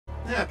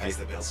Yeah, pays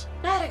the bills.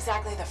 Not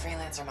exactly the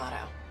freelancer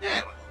motto.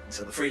 Yeah, well,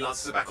 until the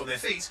freelancers are back on their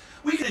feet,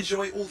 we can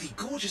enjoy all the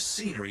gorgeous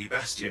scenery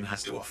Bastion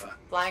has to offer.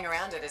 Flying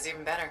around it is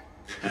even better.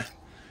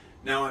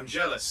 Now I'm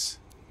jealous,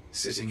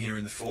 sitting here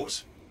in the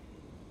fort.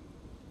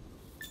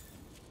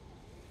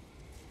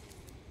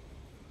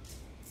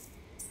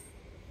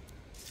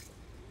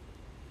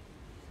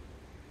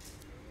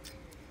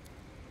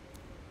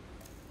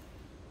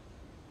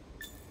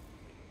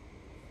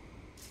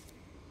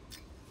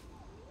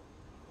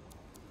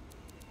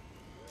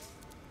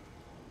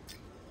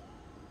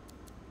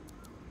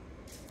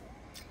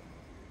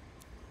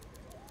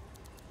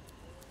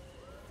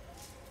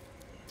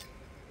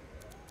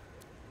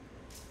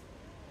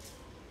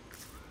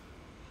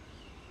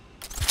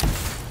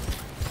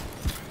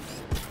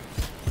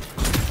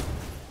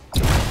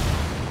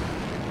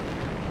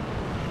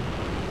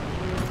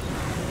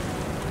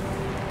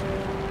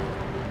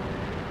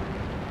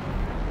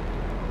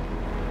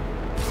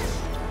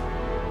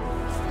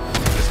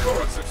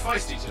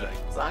 Feisty today.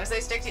 As long as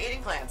they stick to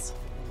eating plants.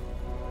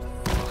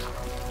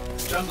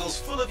 Jungle's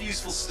full of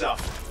useful stuff.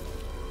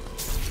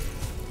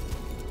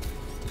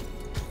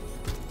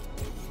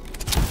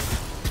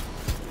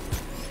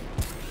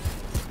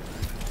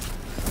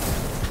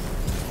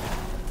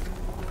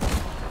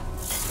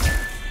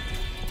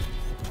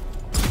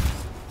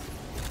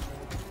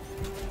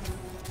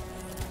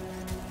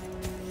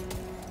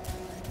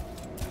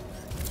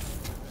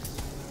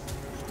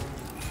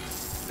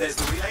 There's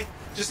the relay.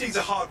 Just needs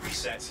a hard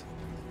reset.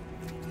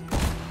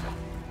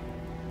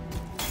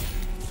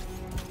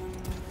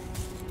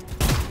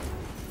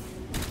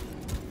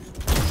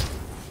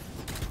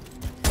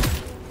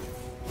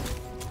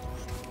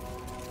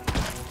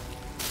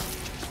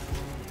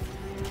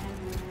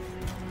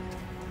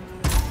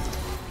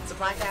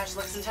 Supply cache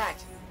looks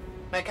intact.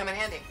 Might come in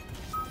handy.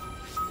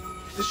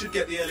 This should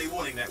get the early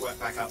warning network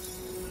back up.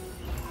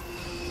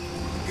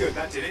 Good,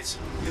 that did it.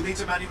 You'll need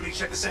to manually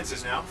check the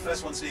sensors now.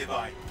 First one's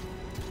nearby.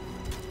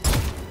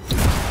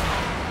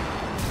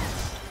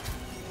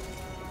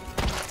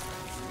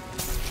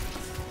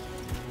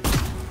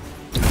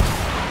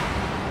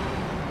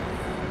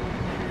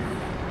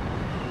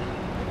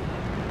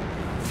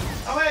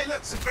 Oh hey,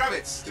 look, some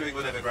grabbits doing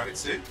whatever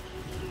grabbits do.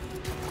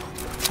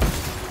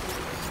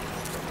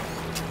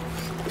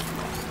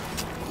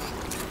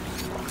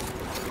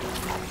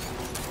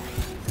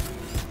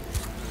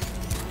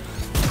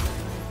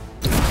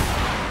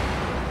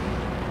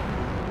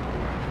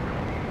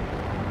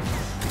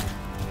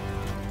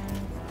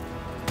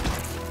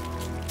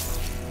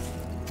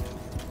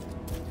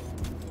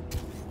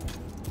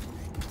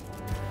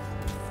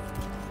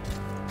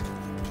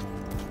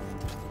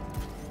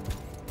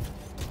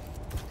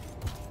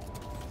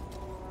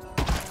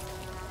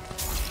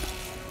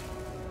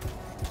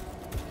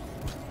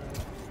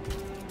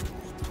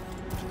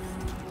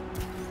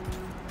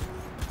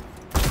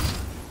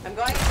 I'm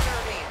going into the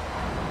ravine.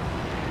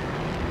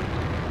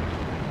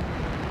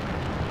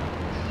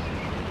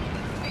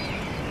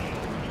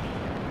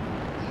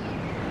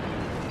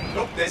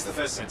 Oh, there's the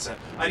first sensor.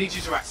 I need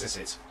you to access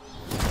it.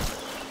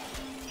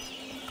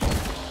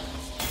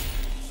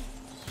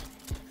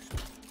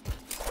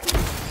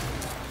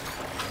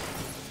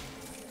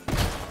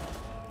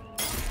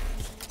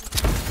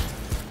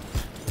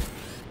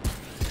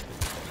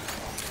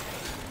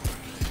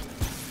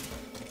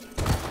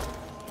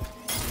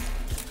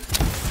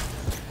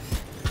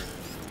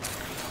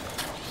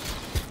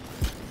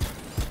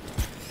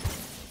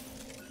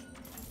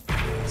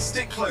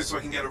 Stick close so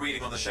I can get a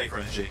reading on the shaper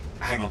energy.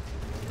 Hang on.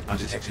 I'm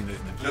detecting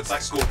movement. Looks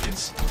like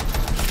scorpions.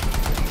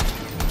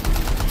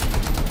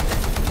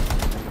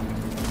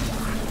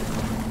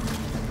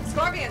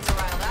 Scorpions are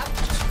riled up.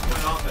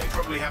 Well, aren't they?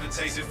 Probably haven't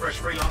tasted fresh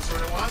freelancer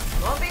in a while.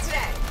 Won't be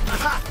today.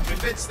 Aha!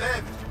 Convince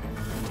them!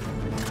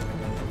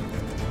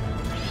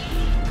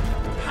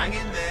 Hang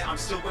in there. I'm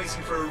still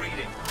waiting for a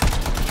reading.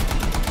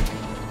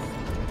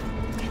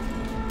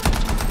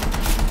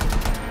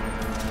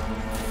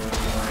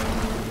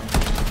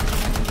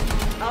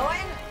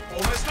 Owen?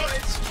 Almost got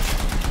it!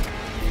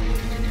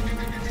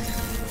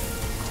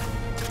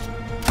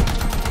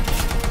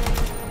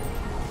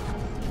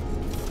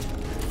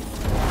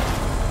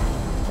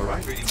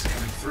 Alright, readings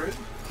coming through.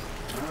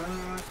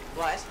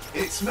 What?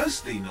 It's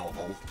mostly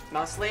normal.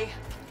 Mostly.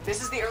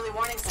 This is the early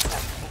warning system.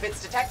 If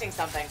it's detecting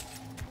something.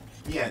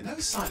 Yeah, no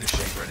sign of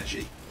shaper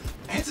energy.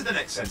 Head to the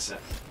next sensor.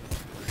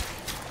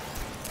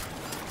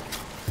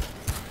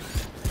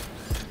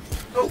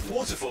 Oh,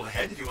 waterfall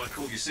ahead if you want to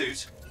cool your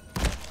suit.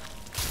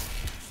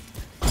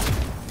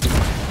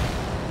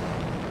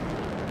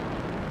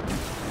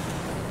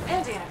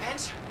 Handy in a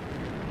pinch.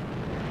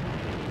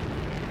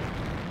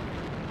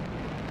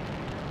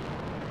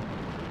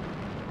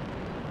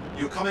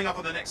 You're coming up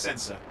on the next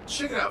sensor.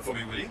 Check it out for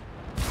me, will you?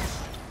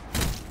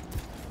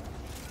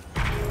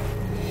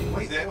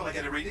 Wait there while I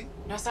get a reading.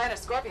 No sign of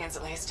scorpions,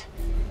 at least.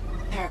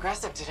 They're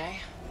aggressive today.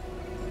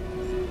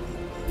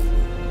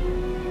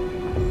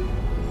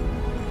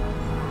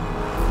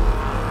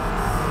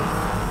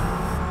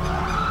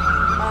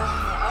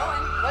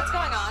 Owen, what's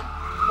going on?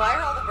 Why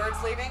are all the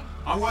birds leaving?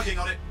 I'm working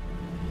on it.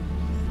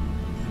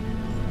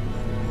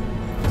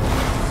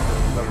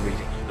 Got a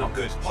reading. Not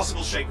good.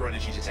 Possible shaper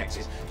energy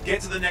detected.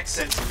 Get to the next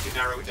sensor, we can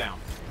narrow it down.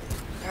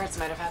 Birds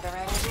might have had the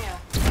right idea.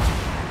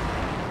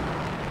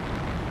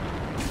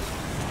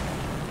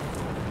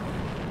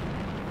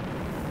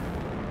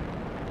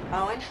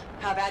 Owen,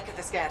 how bad could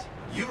this get?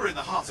 You were in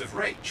the heart of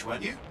rage,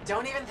 weren't you?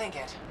 Don't even think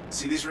it.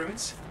 See these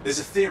ruins? There's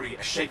a theory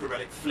a shaper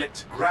relic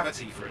flipped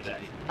gravity for a day.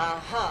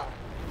 Uh-huh.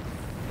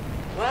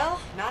 Well,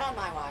 not on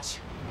my watch.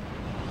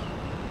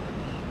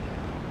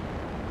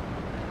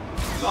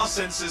 Last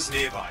sensors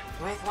nearby.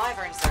 With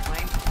wyverns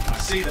circling. I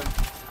see them.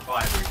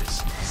 Fire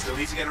breathers. Still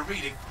need to get a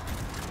reading.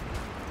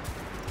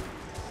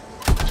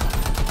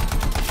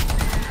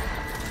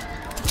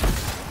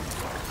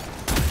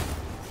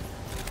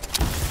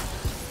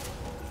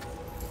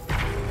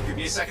 Give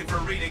me a second for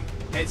a reading.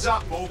 Heads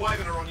up, more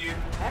wyvern are on you.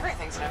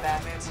 Everything's in a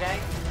bad mood today.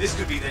 This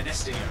could be their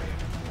nesting area.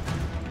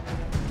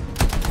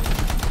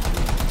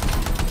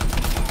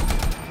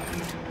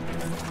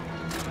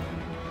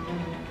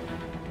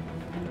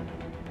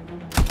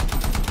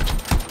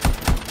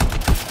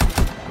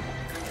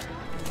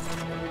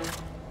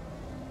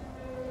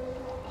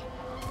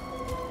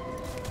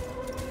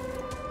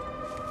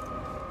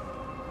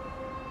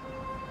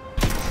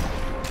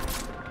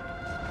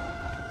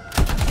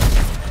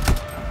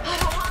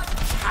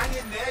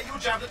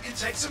 Javelin can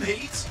take some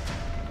heat.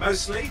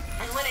 Mostly.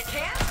 And when it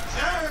can't?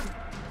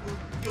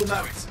 You'll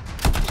know it.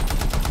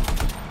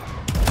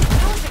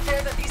 How is it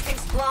fair that these things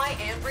fly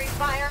and breathe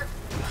fire?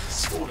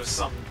 Spawn of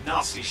some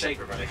nasty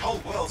shaper relic. Whole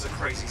world's a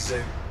crazy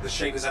zoo. The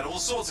shapers had all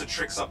sorts of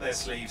tricks up their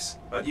sleeves.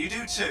 But you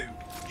do too.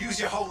 Use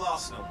your whole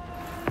arsenal.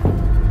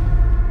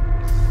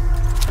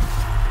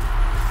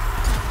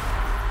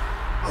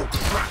 Oh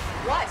crap!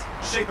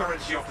 What? Shaper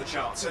energy off the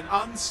charts. An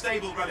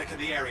unstable relic in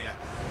the area.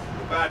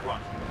 A bad one.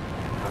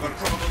 I've got a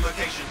probable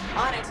location.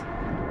 On it.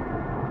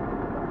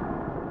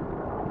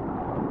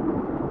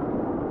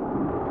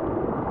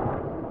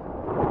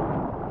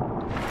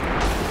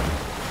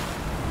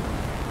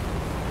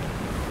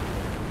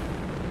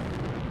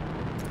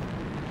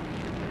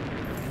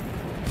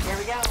 Here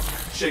we go.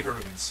 Shaper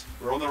ruins.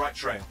 We're on the right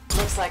trail.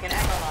 Looks like an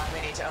echo lock we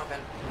need to open.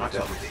 I've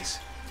dealt with these.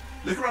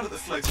 Look around at the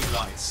floating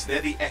lights.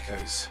 They're the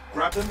echoes.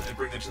 Grab them and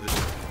bring them to the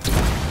door.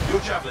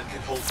 Your javelin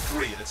can hold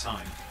 3 at a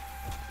time.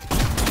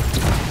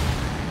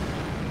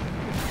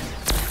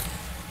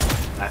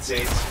 That's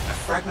it. A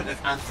fragment of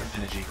Anthem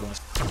energy gone.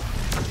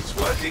 It's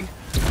working.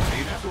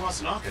 You'd have to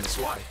ask an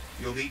Arcanist why.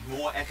 You'll need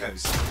more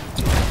echoes.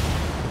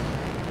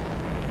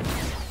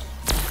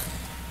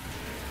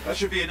 That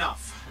should be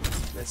enough.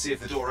 Let's see if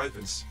the door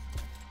opens.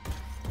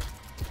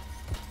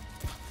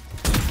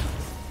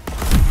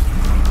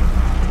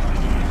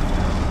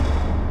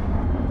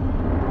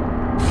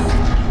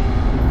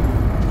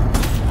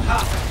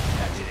 Aha!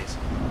 That did it.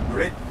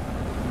 Grit.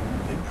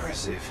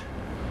 Impressive.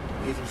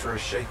 Even for a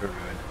shaper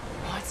ruin.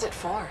 What's it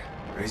for?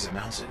 Raise a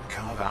mountain,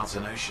 carve out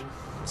an ocean,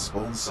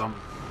 spawn some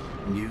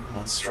new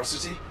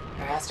monstrosity?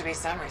 There has to be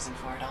some reason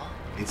for it all.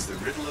 It's the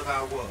riddle of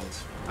our world.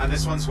 And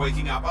this one's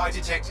waking up. I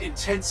detect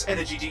intense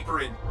energy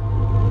deeper in.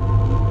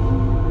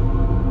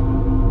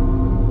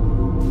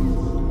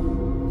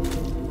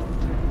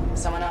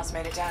 Someone else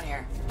made it down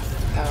here.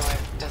 Though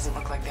it doesn't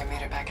look like they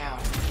made it back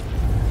out.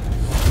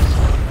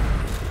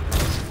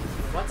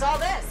 What's all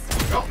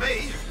this? Not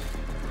me.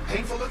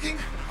 Painful looking?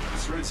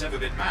 This ruin's never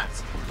been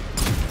mapped.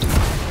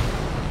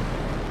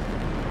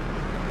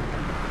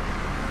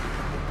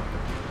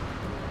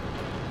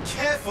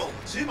 Careful!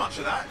 Too much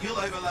of that, you'll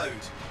overload.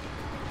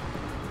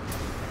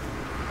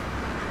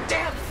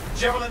 Damn!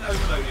 Javelin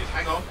overloaded.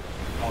 Hang on.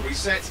 I'll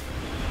reset.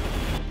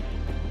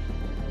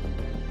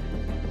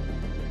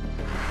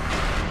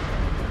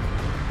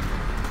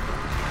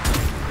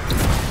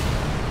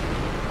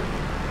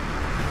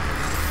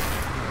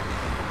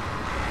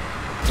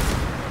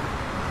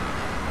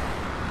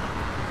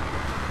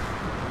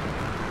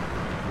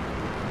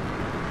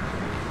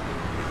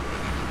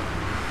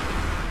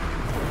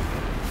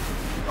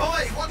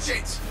 Oi, watch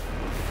it!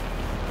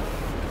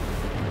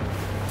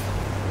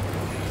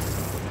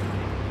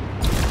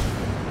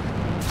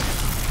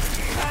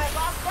 I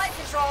lost flight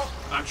control.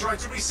 I'm trying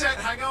to reset,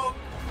 hang on.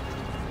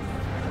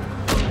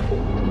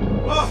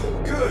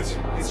 Oh, good.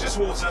 It's just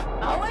water.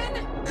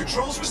 Owen?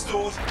 Controls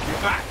restored.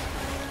 You're back.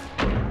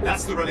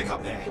 That's the relic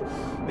up there.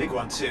 Big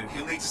one too.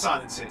 You'll need to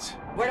silence it.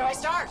 Where do I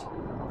start?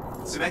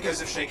 Some echoes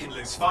have shaken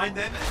loose. Find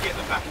them and get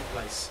them back in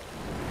place.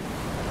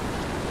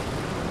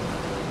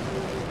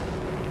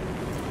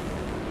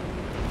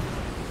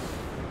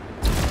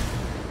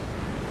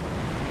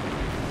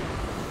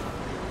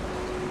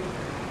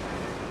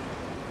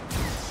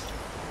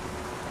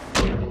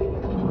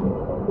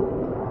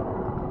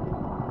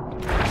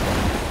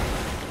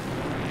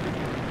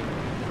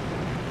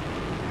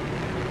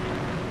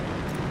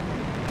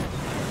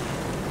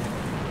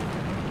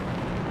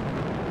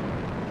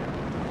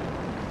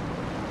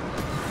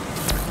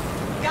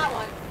 Got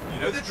one. You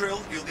know the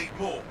drill. You'll need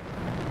more.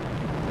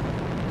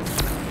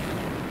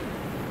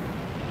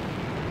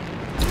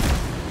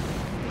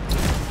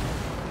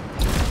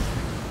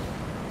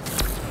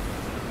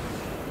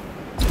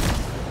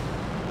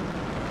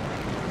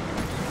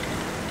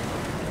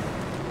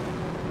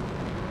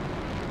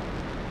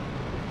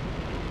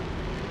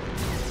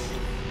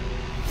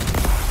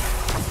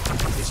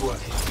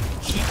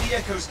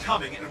 echo's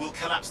coming and will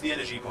collapse the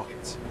energy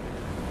pocket.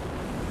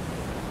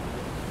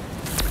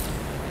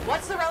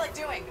 What's the relic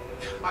doing?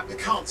 I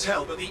can't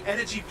tell, but the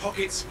energy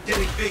pocket's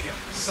getting bigger.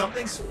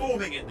 Something's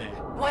forming in there.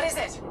 What is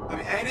it? I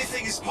mean,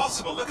 anything is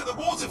possible. Look at the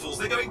waterfalls.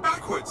 They're going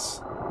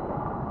backwards.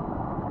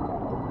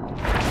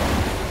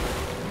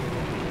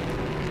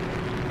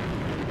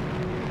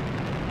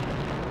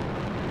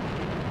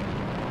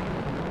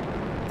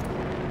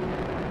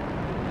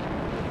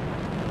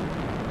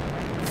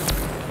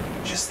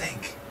 Just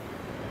think.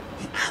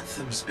 The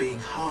Anthem's being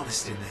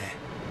harnessed in there.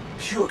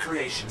 Pure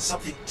creation,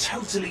 something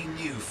totally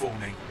new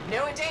forming.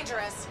 New and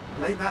dangerous.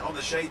 Blame that on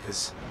the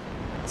Shapers.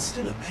 It's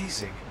still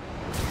amazing.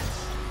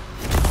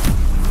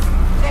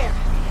 There.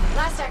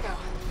 Last echo.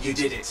 You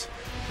did it.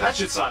 That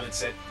should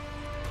silence it.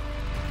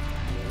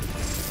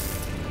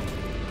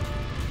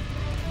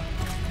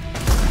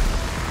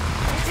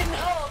 It didn't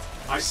hold.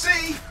 I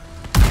see!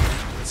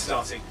 It's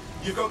starting.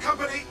 You've got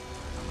company.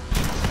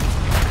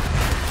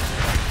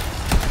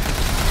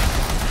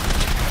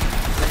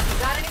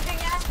 Got anything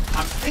yet?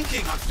 I'm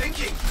thinking.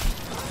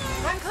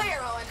 I'm clear,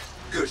 Owen.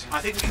 Good. I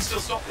think we can still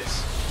stop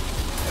this.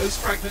 Those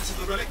fragments of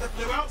the relic that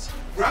blew out,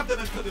 grab them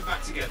and put them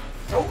back together.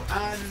 Oh,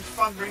 and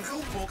fun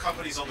wrinkle, more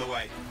company's on the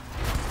way.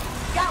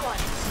 Got one.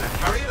 Now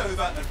carry it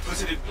over and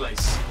put it in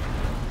place.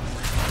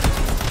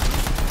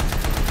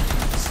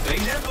 Stay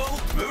nimble,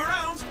 move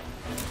around.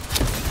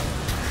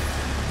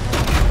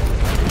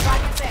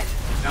 Fragments in.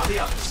 Now the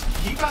others.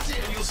 Keep at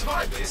it and you'll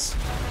survive this.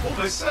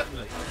 Almost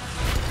certainly.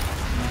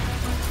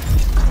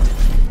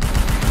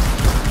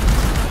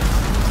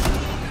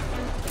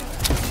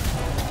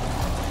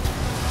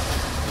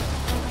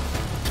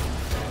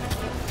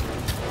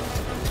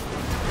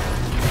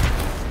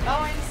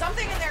 Owen,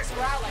 something in there's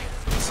growling.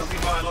 Something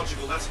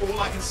biological, that's all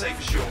I can say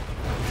for sure.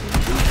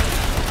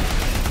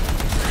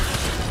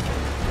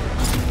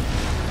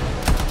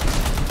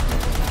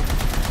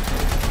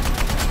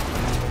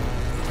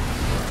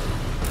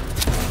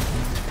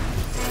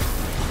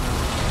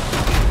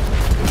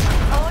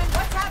 Owen,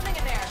 what's happening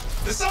in there?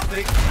 There's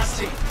something,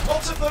 Asti.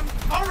 Lots of them.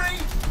 Hurry!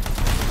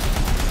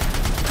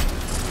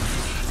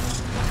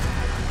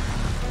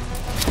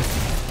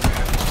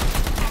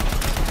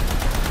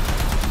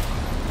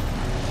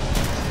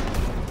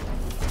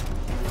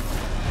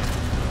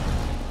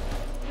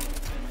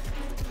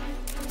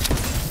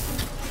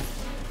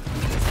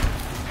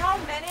 How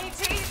many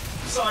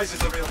teeth? Size is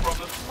the real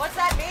problem. What's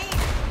that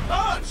mean?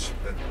 Large!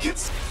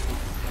 Kids.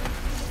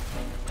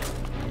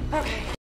 Okay.